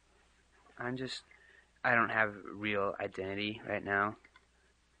 I don't have real identity right now.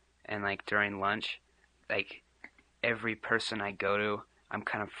 And like during lunch, like every person I go to, I'm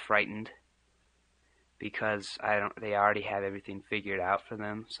kind of frightened because they already have everything figured out for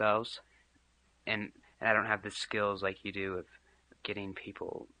themselves. And I don't have the skills like you do of getting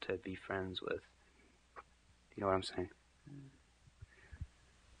people to be friends with. You know what I'm saying?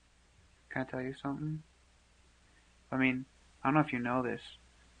 Can I tell you something? I mean, I don't know if you know this.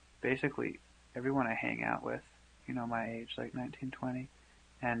 Basically, everyone I hang out with, my age, like 19, 20,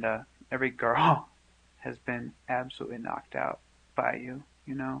 and every girl has been absolutely knocked out by you,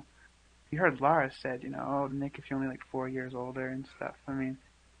 You heard Lara said, oh, Nick, if you're only like 4 years older and stuff. I mean,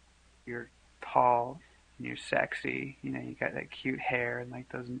 you're tall and you're sexy, you got that cute hair and like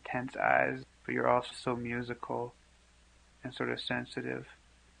those intense eyes, but you're also so musical and sort of sensitive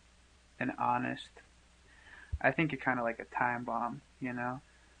and honest. I think you're kind of like a time bomb,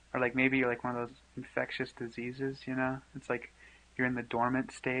 Or like maybe you're like one of those infectious diseases, It's like you're in the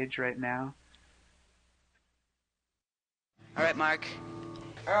dormant stage right now. All right, Mark.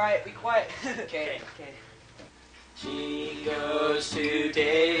 All right, be quiet. Okay. She goes to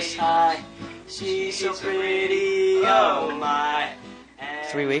Davis High. She's so pretty, oh my.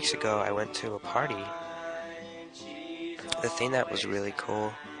 3 weeks ago, I went to a party. The thing that was really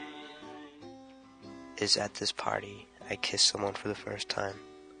cool is at this party, I kissed someone for the first time.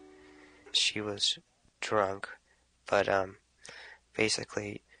 She was drunk, but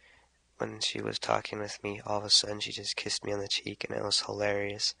basically, when she was talking with me, all of a sudden she just kissed me on the cheek, and it was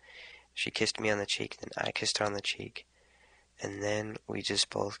hilarious. She kissed me on the cheek, then I kissed her on the cheek, and then we just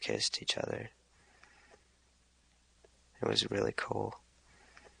both kissed each other. It was really cool.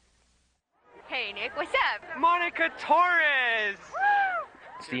 Hey, Nick, what's up? Monica Torres!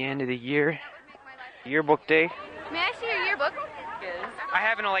 It's the end of the year. Yearbook day. May I see your yearbook? I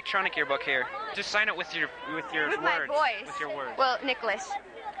have an electronic yearbook here. Just sign it with your With words. my voice. With your words. Well, Nicholas,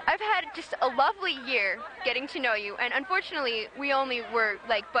 I've had just a lovely year getting to know you, and unfortunately, we only were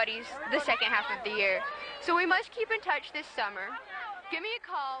like buddies the second half of the year. So we must keep in touch this summer. Give me a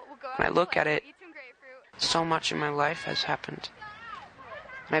call. We'll go out When I and look play, at it, eat some grapefruit. so much in my life has happened.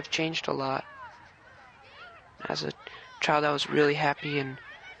 And I've changed a lot. As a child, I was really happy and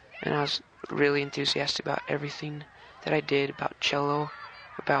I was really enthusiastic about everything that I did, about cello,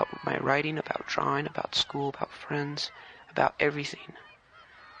 about my writing, about drawing, about school, about friends, about everything.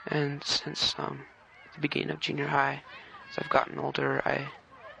 And since the beginning of junior high, as I've gotten older,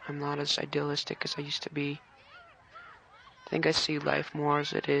 I'm not as idealistic as I used to be. I think I see life more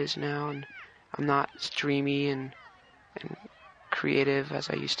as it is now, and I'm not as dreamy and creative as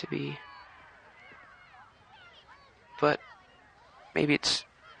I used to be. But maybe it's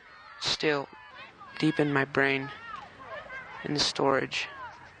still deep in my brain, in the storage.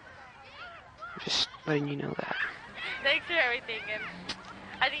 I'm just letting you know that. Thanks for everything, and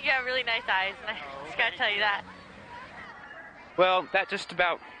I think you have really nice eyes, and I just gotta tell you that. Well, that just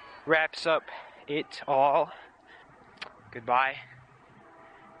about wraps up it all. Goodbye.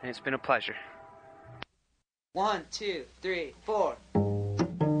 And it's been a pleasure. 1, 2, 3, 4.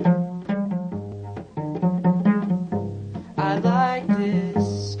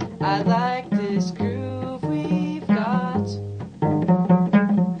 I like this groove we've got.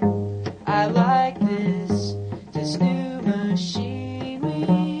 I like this new machine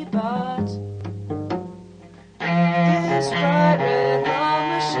we bought. This bright red long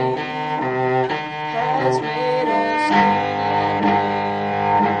machine has made us king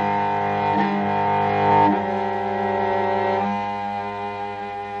and me.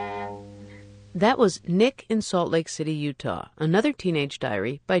 That was Nick in Salt Lake City, Utah, another teenage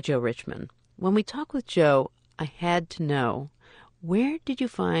diary by Joe Richman. When we talked with Joe, I had to know, where did you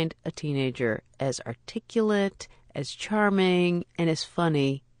find a teenager as articulate, as charming, and as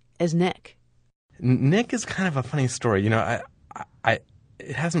funny as Nick. Nick is kind of a funny story.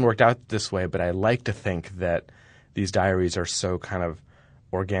 It hasn't worked out this way, but I like to think that these diaries are so kind of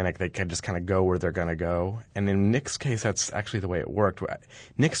organic, they can just kind of go where they're going to go. And in Nick's case, that's actually the way it worked.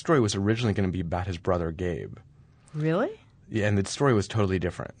 Nick's story was originally going to be about his brother, Gabe. Really? Yeah, and the story was totally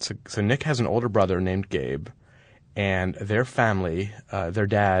different. So Nick has an older brother named Gabe, and their family, their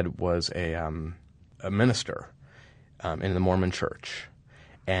dad was a minister in the Mormon church,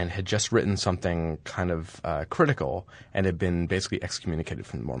 and had just written something kind of critical and had been basically excommunicated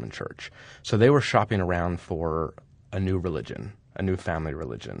from the Mormon church. So they were shopping around for a new religion, a new family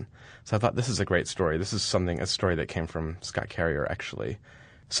religion. So I thought, this is a great story. This is a story that came from Scott Carrier, actually.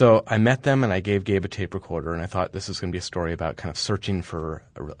 So I met them, and I gave Gabe a tape recorder, and I thought this was going to be a story about kind of searching for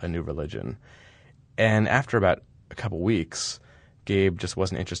a new religion. And after about a couple weeks, Gabe just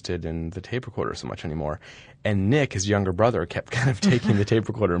wasn't interested in the tape recorder so much anymore. And Nick, his younger brother, kept kind of taking the tape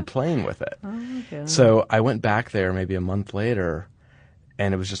recorder and playing with it. Oh, okay. So I went back there maybe a month later,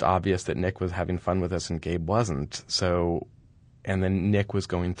 and it was just obvious that Nick was having fun with us and Gabe wasn't. And then Nick was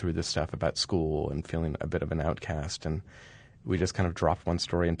going through this stuff about school and feeling a bit of an outcast, and we just kind of dropped one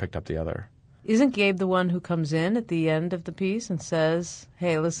story and picked up the other. Isn't Gabe the one who comes in at the end of the piece and says,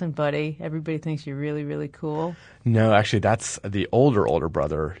 hey, listen, buddy, everybody thinks you're really, really cool? No, actually, that's the older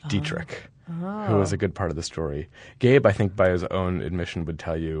brother, Dietrich, who was a good part of the story. Gabe, I think, by his own admission, would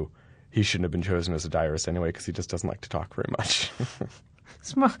tell you he shouldn't have been chosen as a diarist anyway because he just doesn't like to talk very much.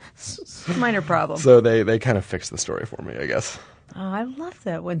 Minor problem. So they kind of fixed the story for me, I guess. Oh, I love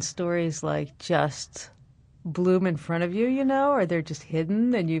that when stories like just bloom in front of you, or they're just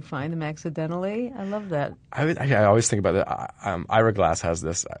hidden and you find them accidentally. I love that. I always think about that. Ira Glass has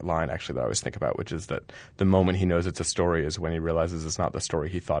this line, actually, that I always think about, which is that the moment he knows it's a story is when he realizes it's not the story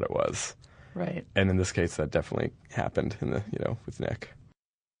he thought it was. Right. And in this case, that definitely happened with Nick.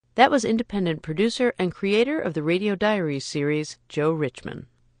 That was independent producer and creator of the Radio Diaries series, Joe Richman.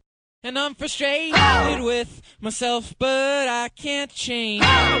 And I'm frustrated with myself, but I can't change.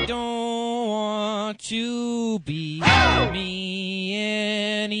 I don't want to be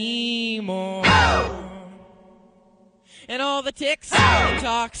me anymore. And all the ticks and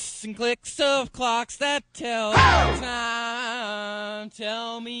talks and clicks of clocks that tell time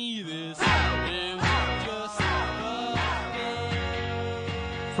tell me this is just a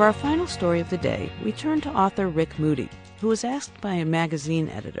game. For our final story of the day, we turn to author Rick Moody, who was asked by a magazine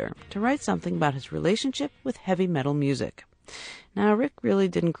editor to write something about his relationship with heavy metal music. Now, Rick really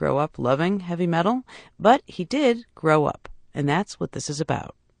didn't grow up loving heavy metal, but he did grow up, and that's what this is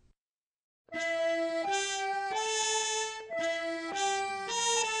about.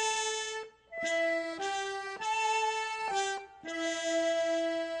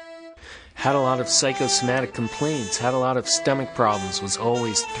 Had a lot of psychosomatic complaints, had a lot of stomach problems, was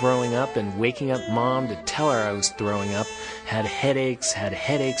always throwing up and waking up Mom to tell her I was throwing up, had headaches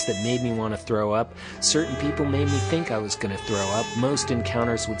that made me want to throw up. Certain people made me think I was going to throw up. Most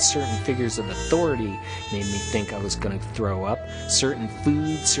encounters with certain figures of authority made me think I was going to throw up. Certain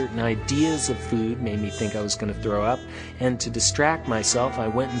foods, certain ideas of food made me think I was going to throw up. And to distract myself, I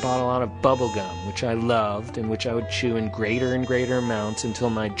went and bought a lot of bubble gum, which I loved and which I would chew in greater and greater amounts until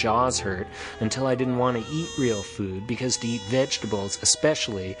my jaws hurt, until I didn't want to eat real food, because to eat vegetables,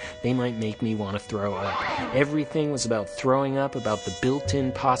 especially, they might make me want to throw up. Everything was about throwing up, about the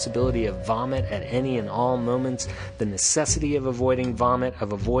built-in possibility of vomit at any and all moments, the necessity of avoiding vomit,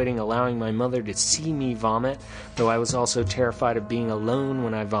 of avoiding allowing my mother to see me vomit, though I was also terrified of being alone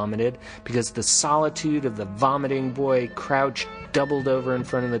when I vomited, because the solitude of the vomiting boy crouched doubled over in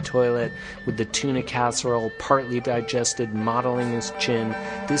front of the toilet with the tuna casserole partly digested mottling his chin.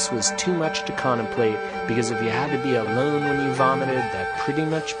 This was too much to contemplate, because if you had to be alone when you vomited, that pretty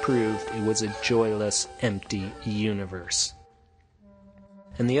much proved it was a joyless, empty universe.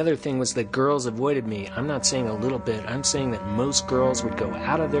 And the other thing was that girls avoided me. I'm not saying a little bit. I'm saying that most girls would go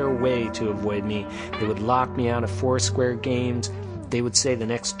out of their way to avoid me. They would lock me out of Foursquare games. They would say the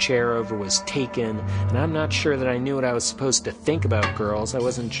next chair over was taken, and I'm not sure that I knew what I was supposed to think about girls. I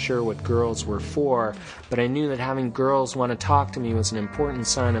wasn't sure what girls were for, but I knew that having girls want to talk to me was an important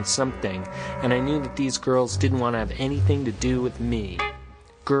sign of something, and I knew that these girls didn't want to have anything to do with me.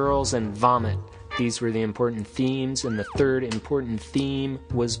 Girls and vomit. These were the important themes, and the third important theme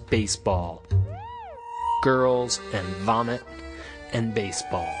was baseball. Girls and vomit and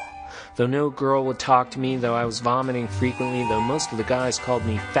baseball. Though no girl would talk to me, though I was vomiting frequently, though most of the guys called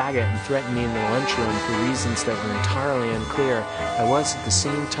me faggot and threatened me in the lunchroom for reasons that were entirely unclear, I was at the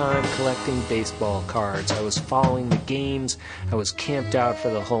same time collecting baseball cards. I was following the games. I was camped out for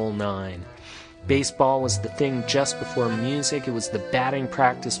the whole nine. Baseball was the thing just before music. It was the batting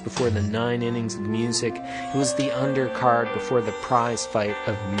practice before the 9 innings of music. It was the undercard before the prize fight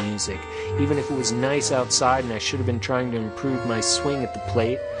of music. Even if it was nice outside and I should have been trying to improve my swing at the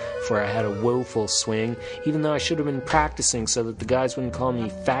plate, for I had a woeful swing, even though I should have been practicing so that the guys wouldn't call me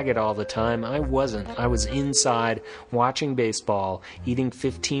faggot all the time, I wasn't. I was inside, watching baseball, eating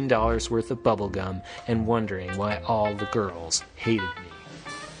 $15 worth of bubble gum, and wondering why all the girls hated me.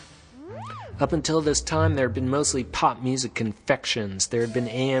 Up until this time, there had been mostly pop music confections. There had been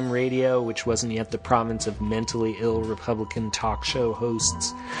AM radio, which wasn't yet the province of mentally ill Republican talk show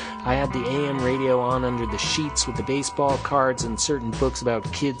hosts. I had the AM radio on under the sheets with the baseball cards and certain books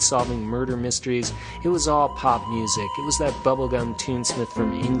about kids solving murder mysteries. It was all pop music. It was that bubblegum tunesmith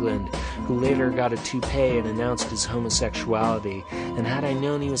from England, who later got a toupee and announced his homosexuality. And had I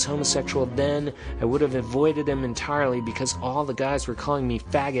known he was homosexual then, I would have avoided him entirely because all the guys were calling me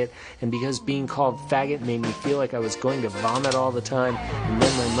faggot, and because being called faggot made me feel like I was going to vomit all the time, and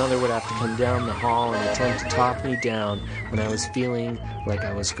then my mother would have to come down the hall and attempt to talk me down when I was feeling like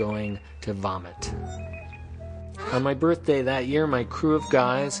I was going to vomit. On my birthday that year, my crew of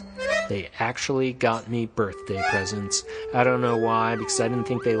guys, they actually got me birthday presents. I don't know why, because I didn't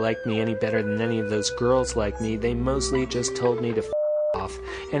think they liked me any better than any of those girls liked me. They mostly just told me to off.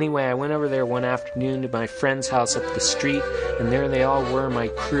 Anyway, I went over there one afternoon to my friend's house up the street, and there they all were, my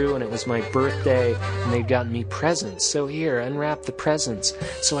crew, and it was my birthday, and they'd gotten me presents. So here, unwrap the presents.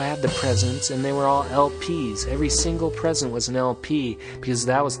 So I had the presents, and they were all LPs. Every single present was an LP, because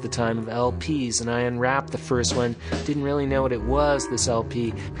that was the time of LPs, and I unwrapped the first one. Didn't really know what it was, this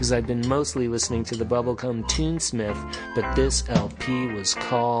LP, because I'd been mostly listening to the Bubblegum Tunesmith, but this LP was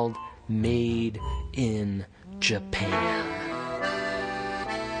called Made in Japan.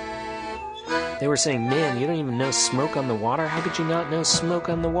 They were saying, man, you don't even know Smoke on the Water? How could you not know Smoke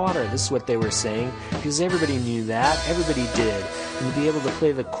on the Water? This is what they were saying, because everybody knew that. Everybody did. And to be able to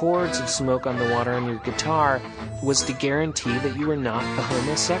play the chords of Smoke on the Water on your guitar was to guarantee that you were not a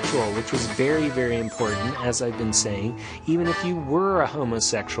homosexual, which was very, very important, as I've been saying. Even if you were a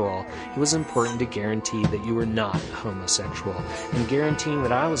homosexual, it was important to guarantee that you were not a homosexual. And guaranteeing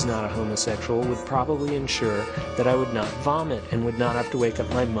that I was not a homosexual would probably ensure that I would not vomit and would not have to wake up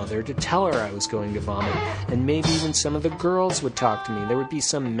my mother to tell her I was going to vomit. And maybe even some of the girls would talk to me. There would be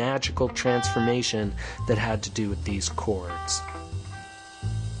some magical transformation that had to do with these chords.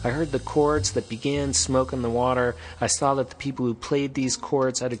 I heard the chords that began Smoke on the Water. I saw that the people who played these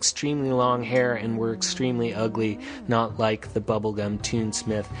chords had extremely long hair and were extremely ugly, not like the Bubblegum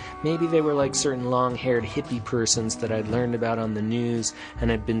Tunesmith. Maybe they were like certain long-haired hippie persons that I'd learned about on the news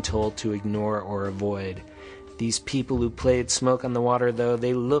and had been told to ignore or avoid. These people who played Smoke on the Water, though,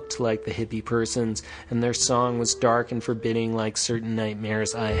 they looked like the hippie persons, and their song was dark and forbidding like certain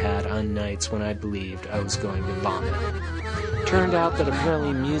nightmares I had on nights when I believed I was going to vomit. Turned out that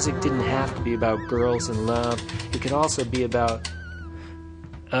apparently music didn't have to be about girls and love. It could also be about...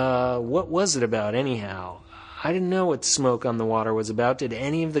 what was it about, anyhow? I didn't know what Smoke on the Water was about. Did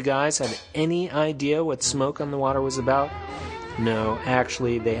any of the guys have any idea what Smoke on the Water was about? No,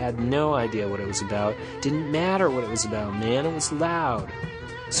 actually, they had no idea what it was about. Didn't matter what it was about, man. It was loud.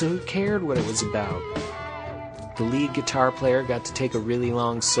 So who cared what it was about? The lead guitar player got to take a really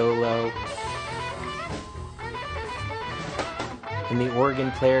long solo, and the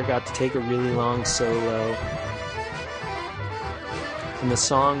organ player got to take a really long solo. And the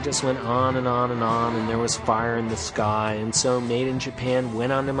song just went on and on and on, and there was fire in the sky. And so Made in Japan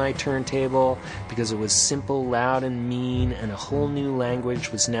went onto my turntable because it was simple, loud, and mean, and a whole new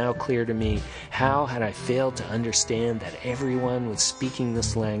language was now clear to me. How had I failed to understand that everyone was speaking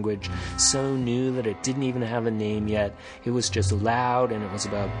this language, so new that it didn't even have a name yet? It was just loud, and it was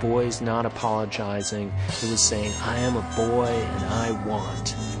about boys not apologizing. It was saying, I am a boy, and I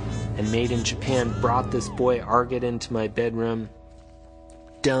want. And Made in Japan brought this boy Argid into my bedroom.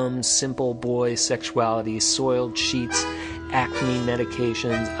 Dumb, simple boy sexuality, soiled sheets, acne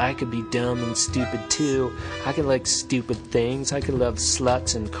medications. I could be dumb and stupid too. I could like stupid things. I could love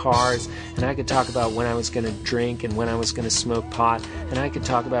sluts and cars, and I could talk about when I was going to drink and when I was going to smoke pot, and I could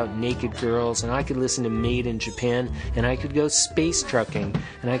talk about naked girls, and I could listen to Made in Japan, and I could go space trucking,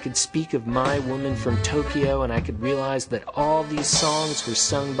 and I could speak of my woman from Tokyo, and I could realize that all these songs were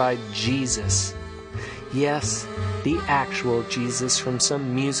sung by Jesus. Yes, the actual Jesus from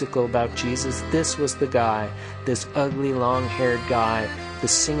some musical about Jesus. This was the guy, this ugly long-haired guy. The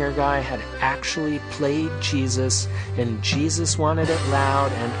singer guy had actually played Jesus, and Jesus wanted it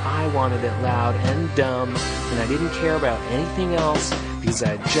loud, and I wanted it loud and dumb, and I didn't care about anything else because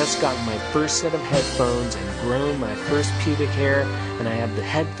I had just gotten my first set of headphones and grown my first pubic hair, and I had the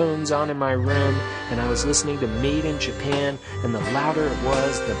headphones on in my room, and I was listening to Made in Japan, and the louder it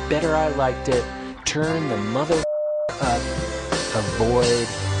was, the better I liked it. Turn the mother up, avoid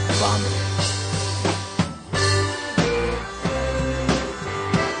vomiting.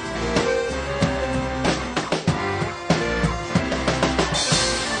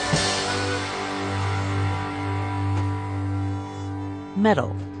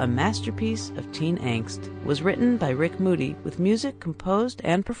 Metal, a masterpiece of teen angst, was written by Rick Moody with music composed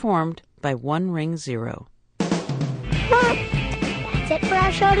and performed by One Ring Zero. That's it for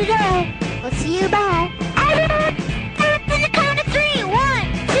our show today. We'll see you back. In the count of 3. 1, 2,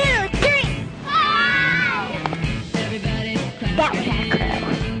 3. That was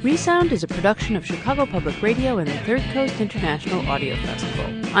accurate. Resound is a production of Chicago Public Radio and the Third Coast International Audio Festival.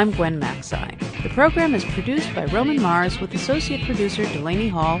 I'm Gwen Maxey. The program is produced by Roman Mars with associate producer Delaney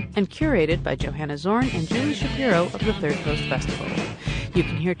Hall and curated by Johanna Zorn and Julie Shapiro of the Third Coast Festival. You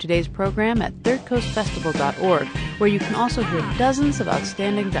can hear today's program at thirdcoastfestival.org, where you can also hear dozens of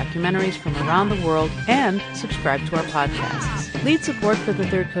outstanding documentaries from around the world and subscribe to our podcasts. Lead support for the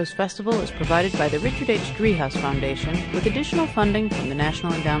Third Coast Festival is provided by the Richard H. Driehaus Foundation, with additional funding from the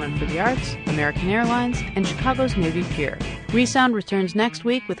National Endowment for the Arts, American Airlines, and Chicago's Navy Pier. Resound returns next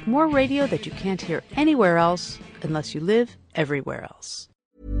week with more radio that you can't hear anywhere else unless you live everywhere else.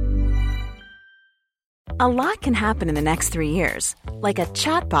 A lot can happen in the next 3 years. Like a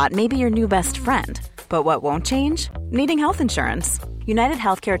chatbot may be your new best friend. But what won't change? Needing health insurance. United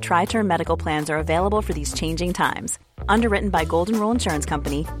Healthcare Tri-Term Medical Plans are available for these changing times. Underwritten by Golden Rule Insurance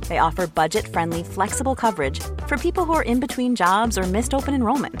Company, they offer budget-friendly, flexible coverage for people who are in between jobs or missed open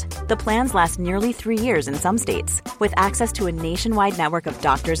enrollment. The plans last nearly 3 years in some states, with access to a nationwide network of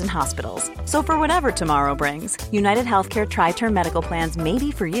doctors and hospitals. So for whatever tomorrow brings, United Healthcare Tri-Term Medical Plans may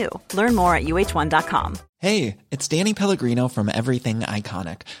be for you. Learn more at uh1.com. Hey, it's Danny Pellegrino from Everything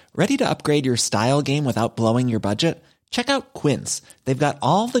Iconic. Ready to upgrade your style game without blowing your budget? Check out Quince. They've got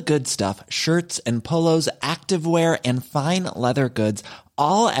all the good stuff, shirts and polos, activewear, and fine leather goods,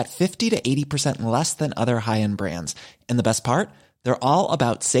 all at 50 to 80% less than other high-end brands. And the best part? They're all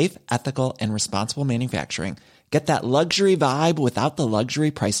about safe, ethical, and responsible manufacturing. Get that luxury vibe without the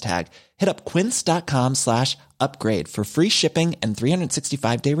luxury price tag. Hit up quince.com/upgrade for free shipping and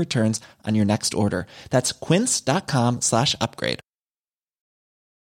 365-day returns on your next order. That's quince.com/upgrade.